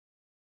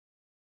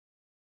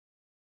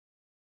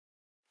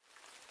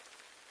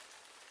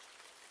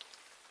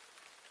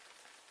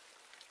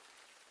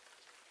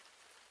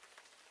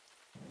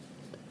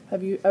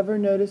Have you ever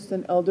noticed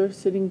an elder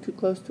sitting too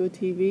close to a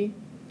TV?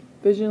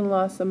 Vision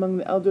loss among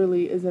the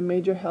elderly is a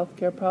major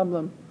healthcare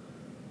problem.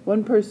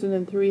 1 person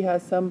in 3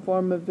 has some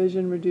form of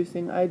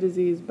vision-reducing eye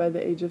disease by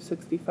the age of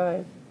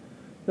 65.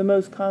 The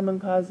most common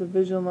cause of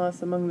vision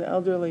loss among the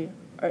elderly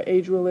are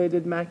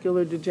age-related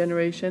macular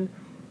degeneration,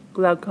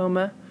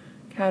 glaucoma,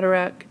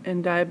 cataract,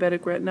 and diabetic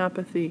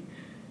retinopathy.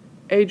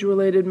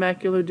 Age-related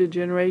macular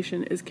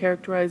degeneration is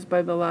characterized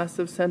by the loss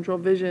of central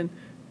vision,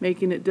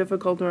 making it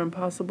difficult or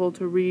impossible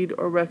to read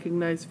or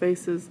recognize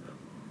faces,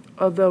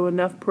 although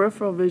enough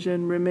peripheral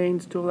vision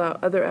remains to allow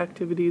other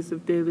activities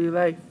of daily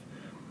life.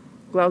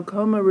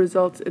 Glaucoma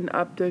results in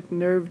optic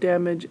nerve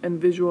damage and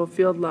visual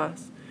field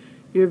loss.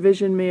 Your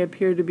vision may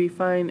appear to be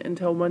fine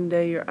until one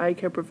day your eye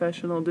care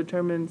professional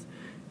determines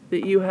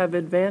that you have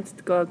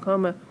advanced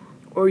glaucoma,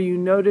 or you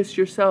notice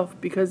yourself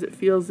because it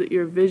feels that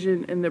your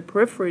vision in the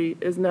periphery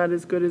is not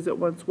as good as it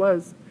once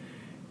was.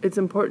 It's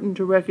important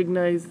to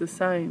recognize the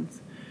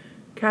signs.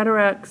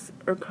 Cataracts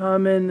are a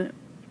common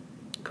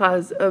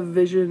cause of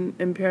vision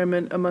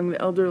impairment among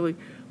the elderly,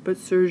 but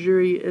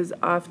surgery is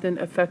often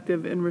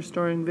effective in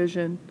restoring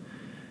vision.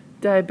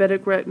 Diabetic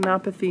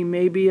retinopathy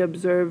may be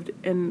observed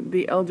in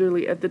the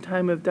elderly at the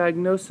time of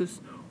diagnosis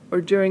or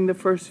during the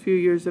first few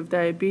years of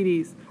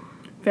diabetes.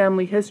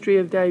 Family history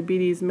of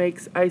diabetes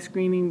makes eye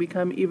screening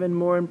become even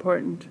more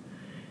important.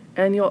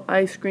 Annual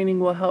eye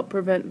screening will help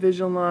prevent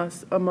vision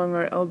loss among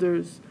our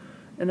elders,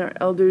 and our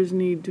elders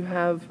need to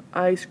have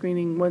eye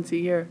screening once a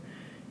year.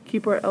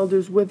 Keep our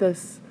elders with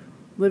us,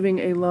 living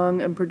a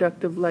long and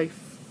productive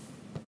life.